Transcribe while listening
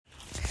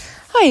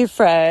Hi,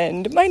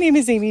 friend. My name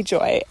is Amy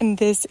Joy, and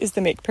this is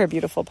the Make Prayer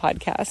Beautiful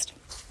podcast.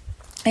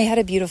 I had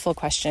a beautiful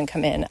question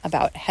come in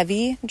about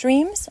heavy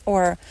dreams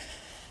or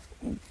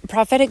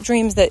prophetic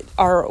dreams that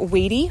are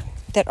weighty,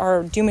 that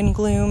are doom and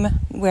gloom,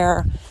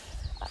 where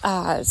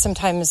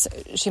sometimes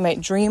she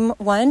might dream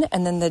one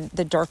and then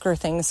the darker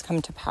things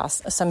come to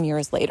pass some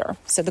years later.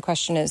 So the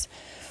question is,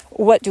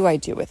 what do I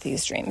do with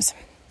these dreams?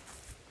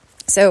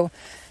 So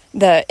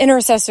the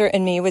intercessor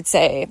in me would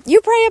say, you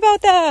pray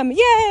about them,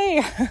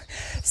 yay!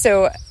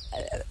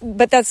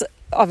 But that's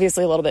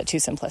obviously a little bit too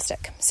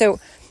simplistic. So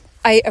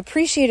I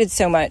appreciated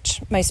so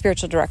much, my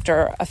spiritual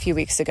director a few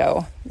weeks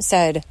ago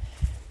said,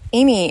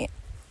 Amy,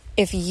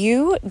 if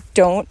you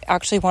don't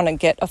actually want to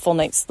get a full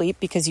night's sleep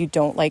because you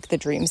don't like the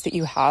dreams that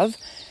you have,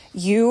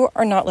 you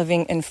are not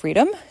living in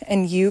freedom,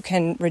 and you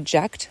can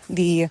reject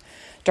the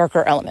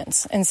darker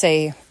elements and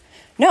say,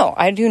 no,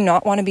 I do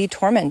not want to be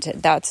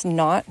tormented. That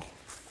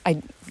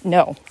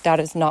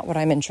is not what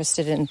I'm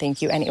interested in.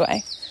 Thank you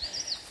anyway.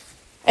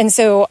 And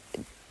so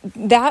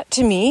that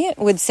to me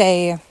would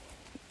say,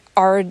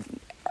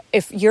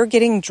 if you're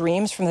getting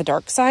dreams from the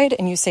dark side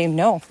and you say,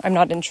 no, I'm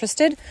not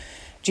interested,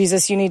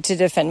 Jesus, you need to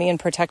defend me and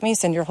protect me.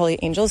 Send your holy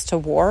angels to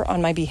war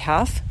on my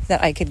behalf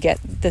that I could get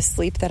the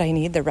sleep that I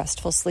need, the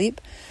restful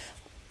sleep.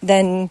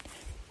 Then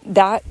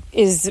that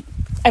is,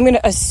 I'm going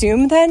to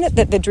assume then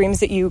that the dreams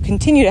that you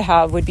continue to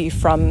have would be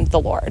from the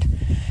Lord.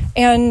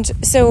 And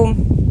so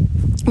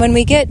when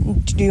we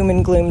get doom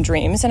and gloom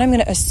dreams, and I'm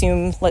going to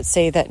assume, let's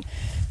say that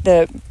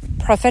the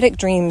prophetic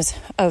dreams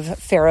of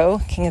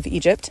Pharaoh, king of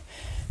Egypt,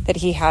 that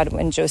he had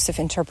when Joseph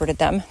interpreted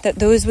them, that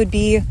those would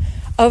be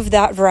of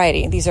that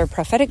variety. These are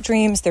prophetic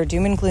dreams, they're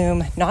doom and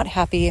gloom, not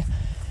happy,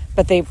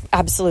 but they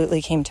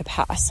absolutely came to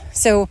pass.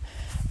 So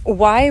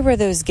why were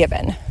those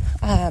given?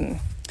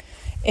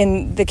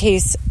 In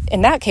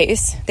that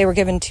case, they were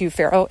given to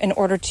Pharaoh in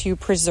order to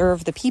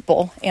preserve the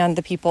people and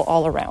the people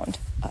all around.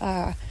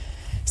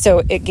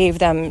 So it gave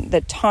them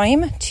the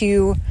time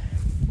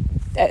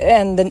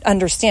and the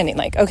understanding,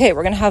 like, okay,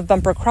 we're going to have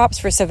bumper crops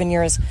for 7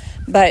 years,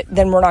 but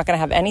then we're not going to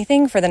have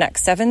anything for the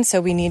next 7.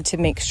 So we need to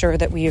make sure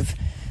that we've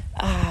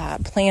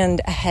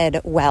planned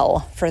ahead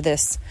well for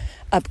this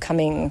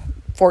upcoming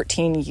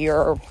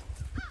 14-year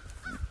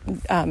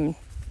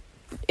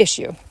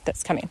issue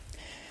that's coming.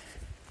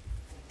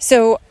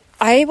 So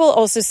I will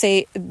also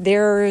say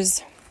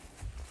I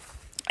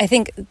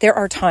think there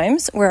are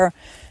times where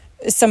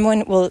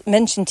someone will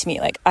mention to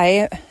me, like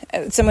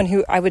someone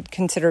who I would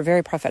consider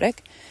very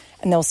prophetic,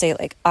 and they'll say,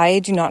 like, I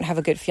do not have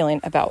a good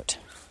feeling about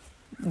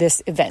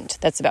this event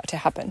that's about to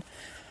happen,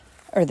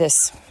 or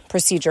this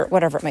procedure,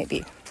 whatever it might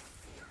be.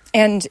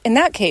 And in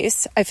that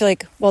case, I feel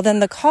like, well, then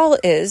the call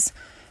is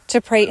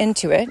to pray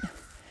into it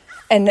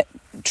and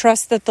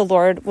trust that the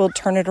Lord will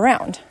turn it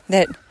around.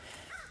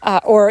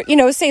 Or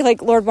say,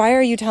 like, Lord, why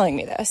are you telling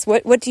me this?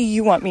 What do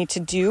you want me to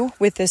do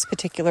with this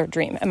particular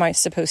dream? Am I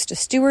supposed to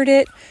steward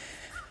it?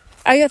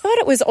 I thought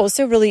it was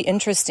also really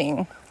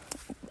interesting.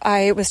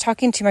 I was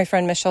talking to my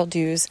friend Michelle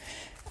Dews,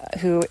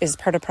 who is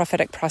part of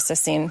prophetic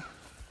processing,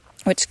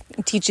 which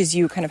teaches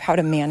you kind of how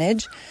to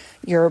manage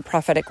your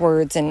prophetic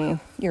words and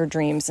your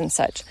dreams and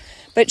such.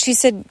 But she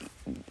said,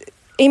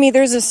 Amy,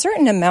 there's a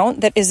certain amount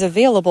that is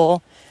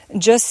available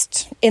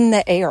just in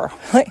the air.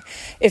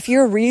 If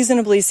you're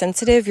reasonably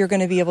sensitive, you're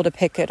going to be able to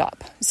pick it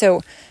up.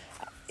 So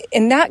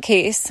in that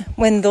case,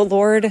 when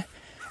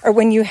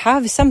when you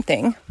have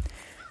something,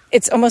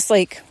 it's almost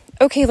like,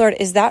 okay, Lord,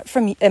 is that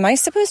from you? Am I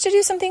supposed to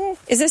do something?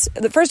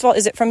 First of all,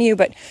 is it from you?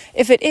 But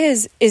if it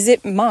is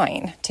it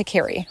mine to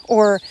carry?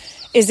 Or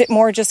is it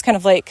more just kind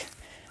of like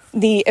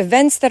the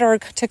events that are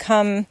to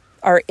come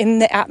are in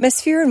the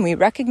atmosphere and we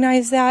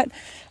recognize that?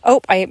 Oh,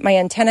 my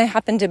antenna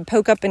happened to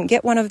poke up and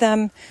get one of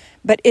them.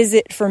 But is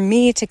it for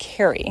me to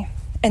carry?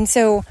 And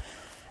so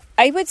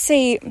I would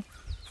say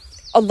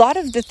a lot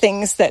of the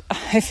things that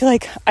I feel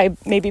like I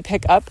maybe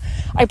pick up,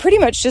 I pretty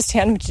much just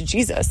hand them to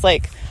Jesus.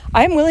 Like,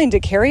 I'm willing to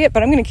carry it,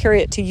 but I'm going to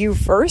carry it to you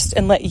first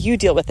and let you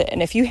deal with it.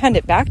 And if you hand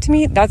it back to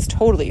me, that's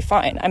totally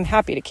fine. I'm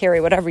happy to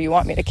carry whatever you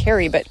want me to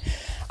carry, but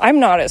I'm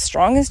not as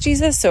strong as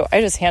Jesus, so I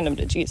just hand them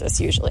to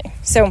Jesus usually.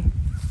 So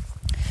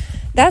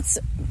that's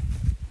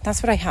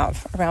what I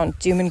have around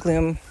doom and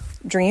gloom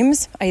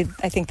dreams. I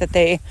think that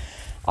they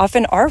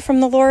often are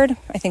from the Lord.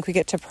 I think we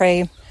get to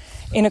pray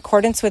in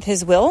accordance with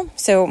his will.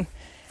 So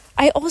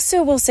I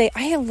also will say,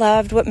 I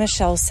loved what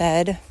Michelle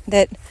said,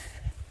 that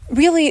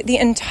really the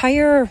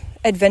entire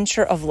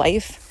adventure of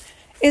life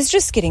is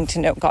just getting to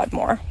know God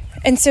more.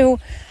 And so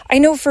I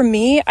know for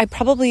me, I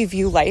probably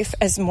view life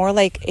as more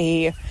like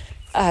a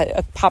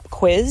pop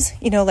quiz,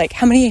 like,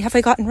 how many have I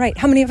gotten right?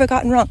 How many have I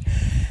gotten wrong?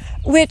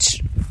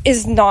 Which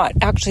is not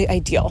actually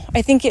ideal.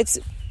 I think it's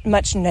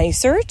much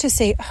nicer to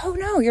say, oh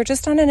no, you're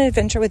just on an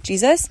adventure with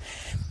Jesus,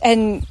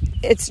 and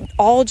it's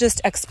all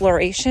just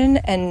exploration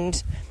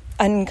and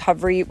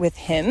uncovery with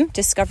him,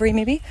 discovery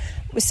maybe.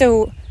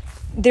 So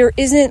there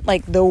isn't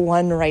like the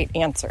one right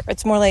answer.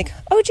 It's more like,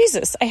 oh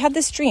Jesus, I had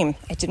this dream.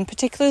 I didn't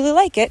particularly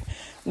like it.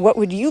 What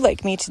would you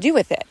like me to do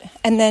with it?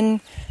 And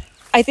then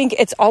I think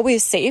it's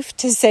always safe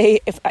to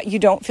say, if you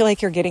don't feel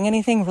like you're getting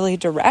anything really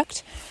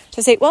direct,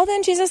 to say, well,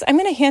 then Jesus, I'm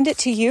going to hand it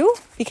to you,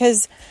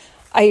 because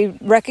I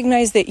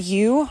recognize that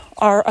you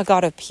are a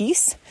God of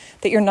peace,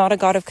 that you're not a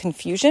God of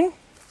confusion.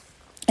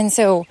 And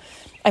so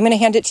I'm going to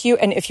hand it to you.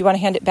 And if you want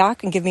to hand it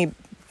back and give me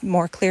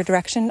more clear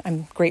direction,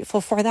 I'm grateful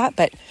for that.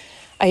 But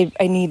I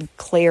need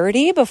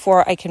clarity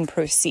before I can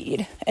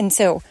proceed. And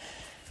so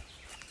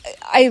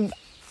I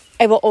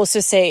will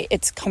also say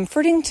it's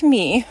comforting to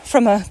me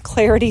from a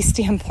clarity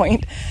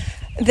standpoint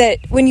that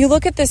when you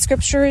look at the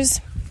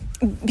scriptures,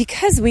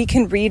 because we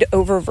can read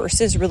over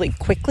verses really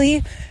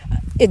quickly,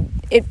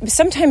 it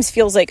sometimes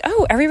feels like,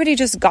 oh, everybody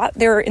just got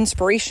their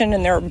inspiration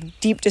and their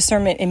deep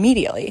discernment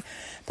immediately.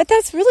 But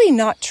that's really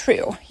not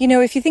true. You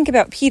know, if you think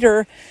about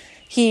Peter,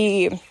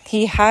 he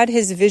had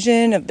his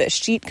vision of the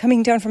sheet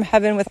coming down from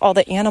heaven with all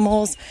the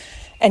animals,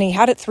 and he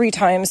had it 3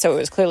 times, so it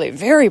was clearly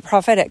very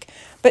prophetic.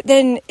 But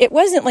then it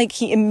wasn't like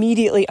he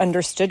immediately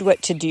understood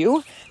what to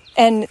do.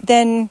 And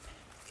then,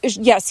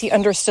 yes, he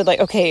understood, like,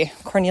 okay,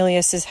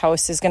 Cornelius's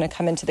house is going to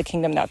come into the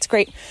kingdom. That's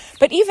great.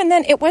 But even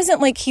then, it wasn't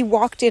like he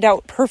walked it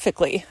out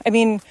perfectly. I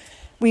mean,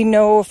 we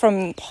know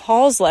from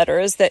Paul's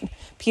letters that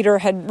Peter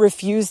had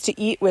refused to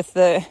eat with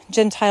the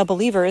Gentile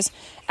believers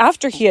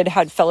after he had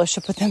had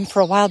fellowship with them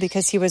for a while,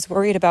 because he was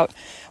worried about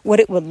what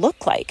it would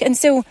look like. And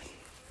so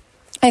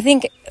I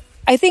think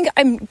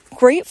I'm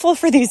grateful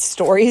for these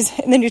stories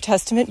in the New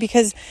Testament,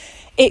 because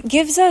it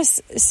gives us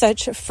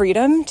such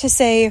freedom to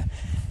say,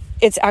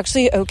 it's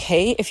actually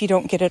okay if you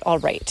don't get it all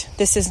right.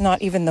 This is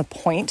not even the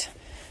point.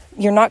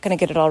 You're not going to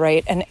get it all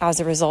right. And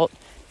as a result,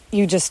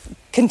 you just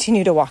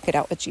continue to walk it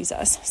out with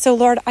Jesus. So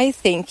Lord, I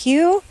thank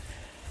you.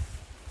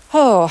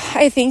 Oh,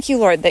 I thank you,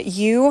 Lord, that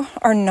you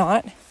are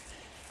not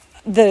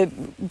the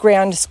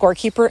grand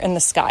scorekeeper in the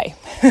sky,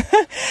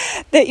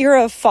 that you're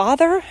a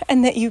father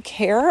and that you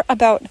care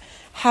about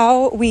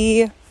how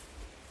we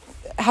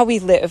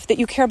live, that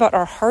you care about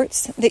our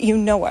hearts, that you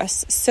know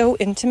us so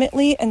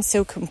intimately and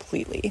so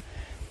completely.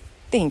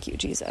 Thank you,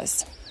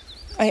 Jesus.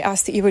 I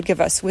ask that you would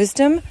give us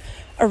wisdom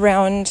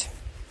around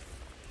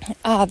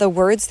the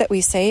words that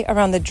we say,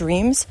 around the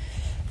dreams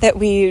that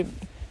we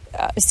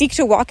seek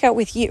to walk out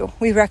with you.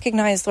 We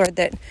recognize, Lord,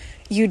 that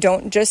you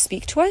don't just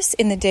speak to us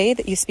in the day,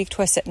 that you speak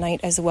to us at night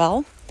as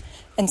well.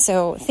 And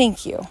so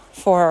thank you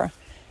for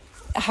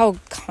how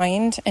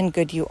kind and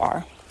good you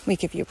are. We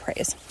give you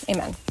praise.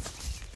 Amen.